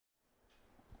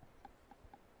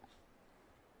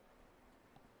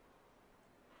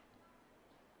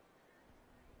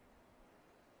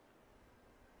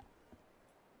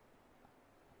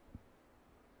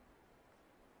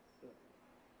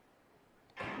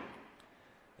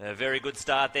A very good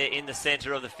start there in the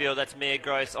centre of the field. That's Mia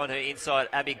Gross on her inside.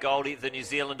 Abby Goldie, the New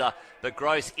Zealander. But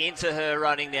Gross into her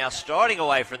running now, striding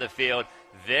away from the field.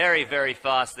 Very, very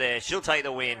fast there. She'll take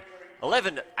the win.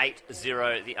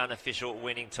 11.80, the unofficial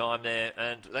winning time there.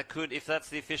 And that could, if that's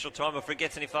the official time, if it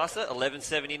gets any faster,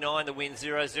 11.79, the win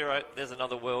 0-0. There's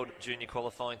another World Junior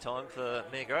qualifying time for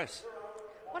Mia Gross.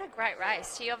 What a great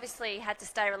race. She obviously had to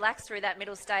stay relaxed through that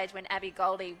middle stage when Abby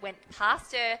Goldie went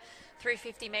past her through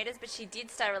 50 metres, but she did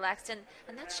stay relaxed, and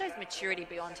that shows maturity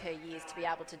beyond her years to be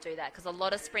able to do that, because a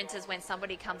lot of sprinters, when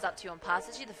somebody comes up to you and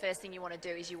passes you, the first thing you want to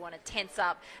do is you want to tense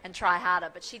up and try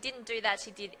harder, but she didn't do that. She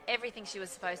did everything she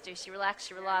was supposed to. She relaxed,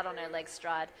 she relied on her leg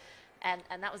stride, and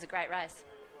that was a great race.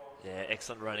 Yeah,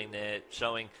 excellent running there,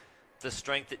 showing the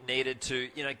strength it needed to,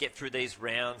 get through these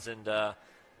rounds, and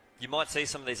you might see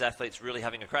some of these athletes really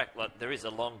having a crack. Like, there is a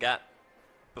long gap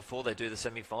before they do the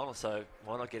semi-final, so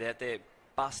why not get out there,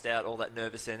 bust out all that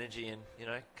nervous energy and,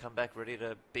 come back ready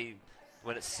to be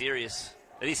when it's serious.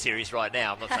 It is serious right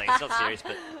now. I'm not saying it's not serious,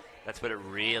 but that's when it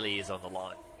really is on the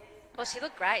line. Well, she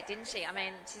looked great, didn't she? I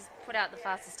mean, she's put out the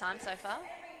fastest time so far.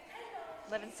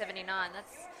 11.79.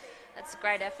 That's a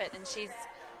great effort, and she's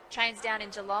trains down in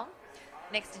Geelong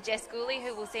next to Jess Gooley,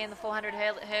 who we'll see in the 400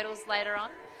 hurdles later on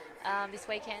this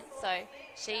weekend. So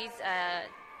she's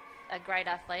a great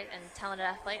athlete and talented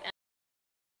athlete.